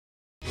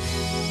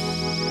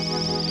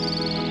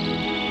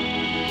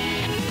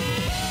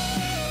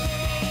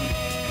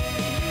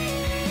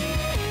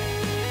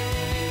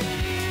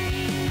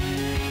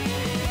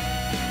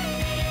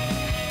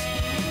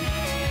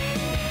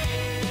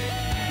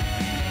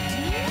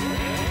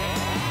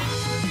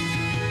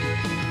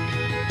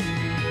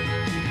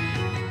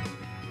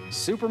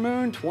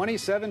Supermoon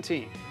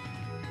 2017.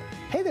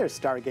 Hey there,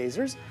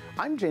 stargazers.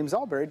 I'm James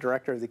Albury,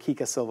 director of the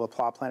Kika Silva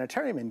Pla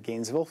Planetarium in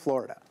Gainesville,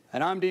 Florida.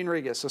 And I'm Dean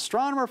Regas,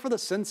 astronomer for the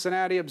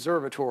Cincinnati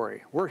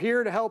Observatory. We're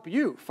here to help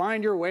you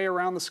find your way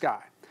around the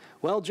sky.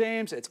 Well,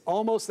 James, it's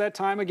almost that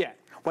time again.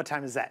 What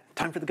time is that?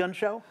 Time for the gun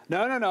show?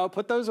 No,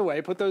 put those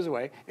away, put those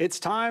away. It's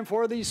time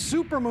for the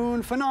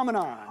supermoon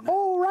phenomenon.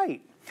 Oh,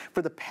 right.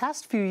 For the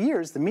past few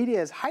years, the media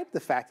has hyped the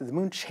fact that the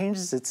moon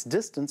changes its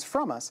distance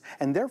from us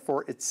and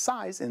therefore its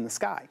size in the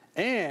sky.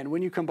 And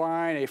when you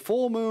combine a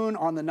full moon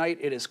on the night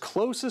it is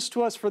closest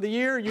to us for the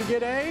year, you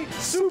get a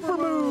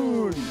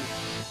supermoon.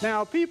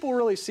 Now, people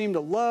really seem to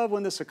love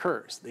when this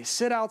occurs. They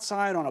sit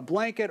outside on a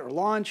blanket or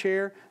lawn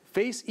chair,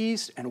 face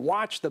east, and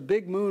watch the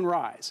big moon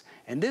rise.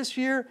 And this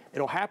year,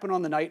 it'll happen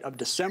on the night of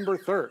December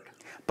 3rd.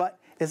 But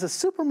is a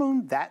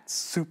supermoon that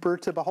super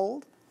to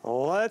behold?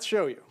 Let's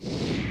show you.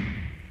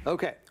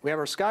 Okay, we have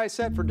our sky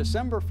set for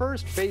December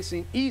 1st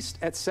facing east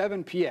at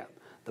 7 p.m.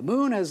 The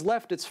moon has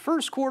left its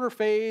first quarter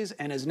phase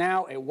and is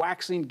now a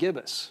waxing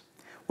gibbous.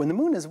 When the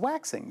moon is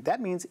waxing, that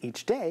means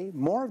each day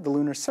more of the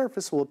lunar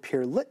surface will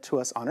appear lit to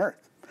us on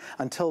Earth,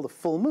 until the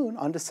full moon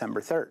on December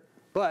 3rd.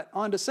 But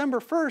on December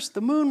 1st, the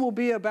moon will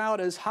be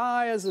about as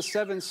high as the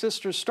Seven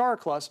Sisters star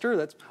cluster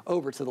that's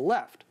over to the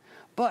left.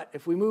 But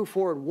if we move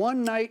forward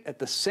one night at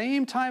the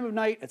same time of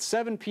night at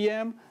 7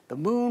 p.m., the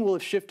moon will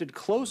have shifted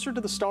closer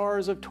to the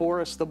stars of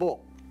Taurus the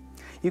Bull.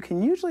 You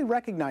can usually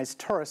recognize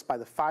Taurus by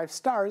the 5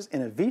 stars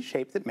in a V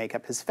shape that make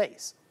up his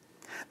face.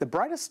 The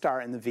brightest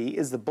star in the V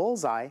is the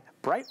bullseye,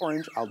 bright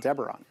orange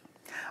Aldebaran.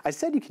 I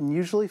said you can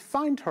usually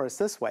find Taurus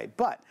this way,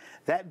 but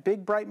that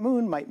big bright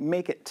moon might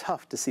make it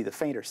tough to see the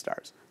fainter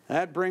stars.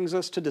 That brings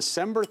us to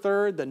December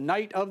 3rd, the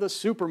night of the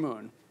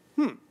supermoon.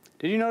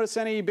 Did you notice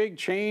any big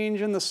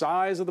change in the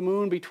size of the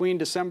moon between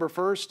December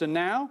 1st and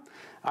now?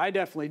 I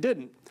definitely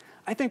didn't.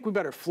 I think we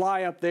better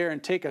fly up there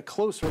and take a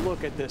closer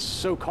look at this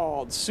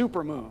so-called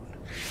supermoon.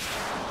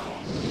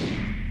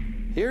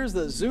 Here's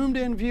the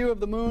zoomed-in view of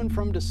the moon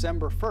from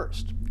December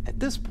 1st. At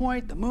this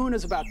point, the moon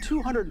is about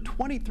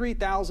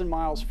 223,000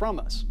 miles from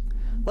us.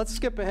 Let's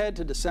skip ahead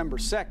to December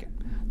 2nd.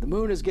 The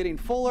moon is getting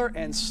fuller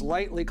and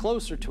slightly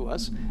closer to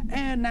us,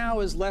 and now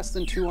is less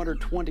than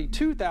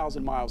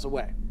 222,000 miles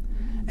away.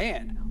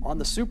 And on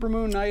the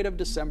supermoon night of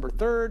December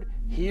 3rd,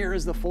 here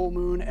is the full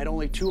moon at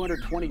only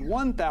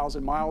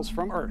 221,000 miles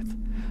from Earth.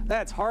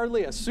 That's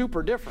hardly a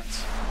super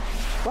difference.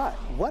 But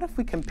what if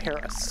we compare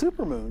a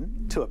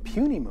supermoon to a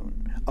puny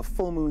moon, a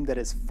full moon that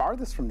is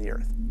farthest from the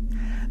Earth?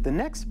 The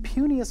next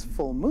puniest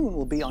full moon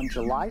will be on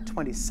July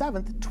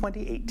 27th,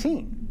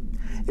 2018.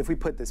 If we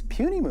put this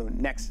puny moon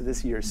next to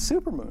this year's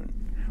supermoon,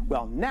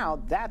 well,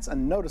 now that's a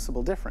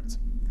noticeable difference.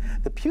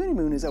 The puny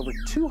moon is over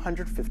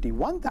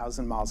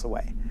 251,000 miles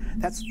away.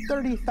 That's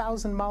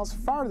 30,000 miles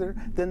farther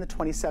than the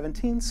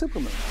 2017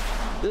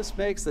 supermoon. This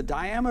makes the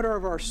diameter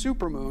of our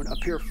supermoon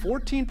appear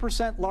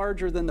 14%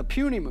 larger than the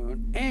puny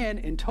moon, and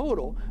in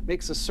total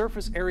makes the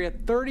surface area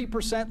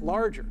 30%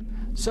 larger.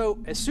 So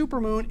a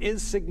supermoon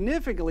is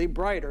significantly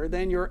brighter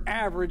than your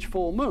average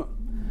full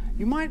moon.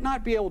 You might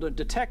not be able to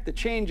detect the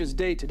changes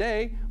day to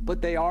day,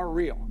 but they are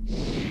real.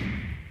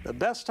 The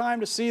best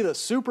time to see the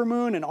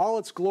supermoon in all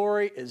its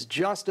glory is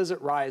just as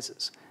it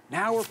rises.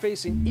 Now we're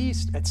facing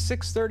east at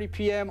 6:30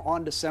 p.m.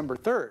 on December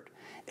 3rd.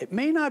 It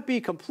may not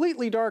be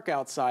completely dark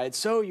outside,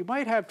 so you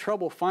might have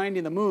trouble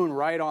finding the moon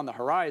right on the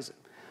horizon.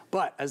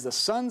 But as the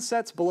sun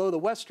sets below the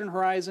western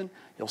horizon,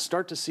 you'll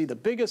start to see the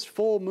biggest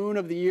full moon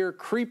of the year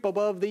creep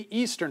above the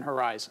eastern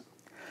horizon.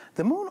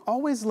 The moon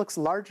always looks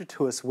larger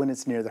to us when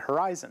it's near the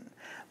horizon.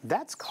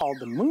 That's called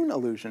the moon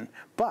illusion,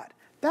 but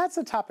that's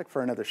a topic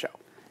for another show.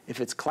 If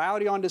it's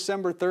cloudy on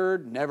December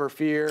 3rd, never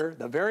fear.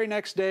 The very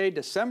next day,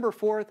 December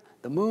 4th,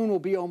 the moon will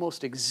be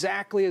almost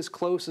exactly as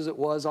close as it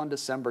was on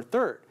December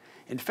 3rd.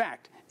 In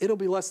fact, it'll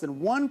be less than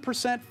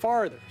 1%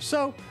 farther,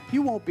 so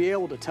you won't be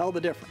able to tell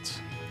the difference.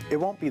 It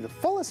won't be the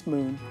fullest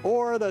moon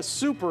or the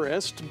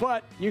superest,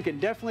 but you can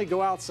definitely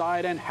go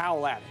outside and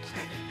howl at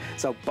it.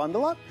 So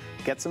bundle up,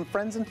 get some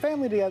friends and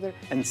family together,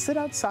 and sit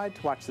outside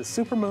to watch the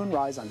supermoon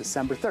rise on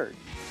December 3rd.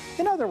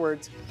 In other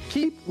words,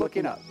 keep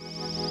looking up.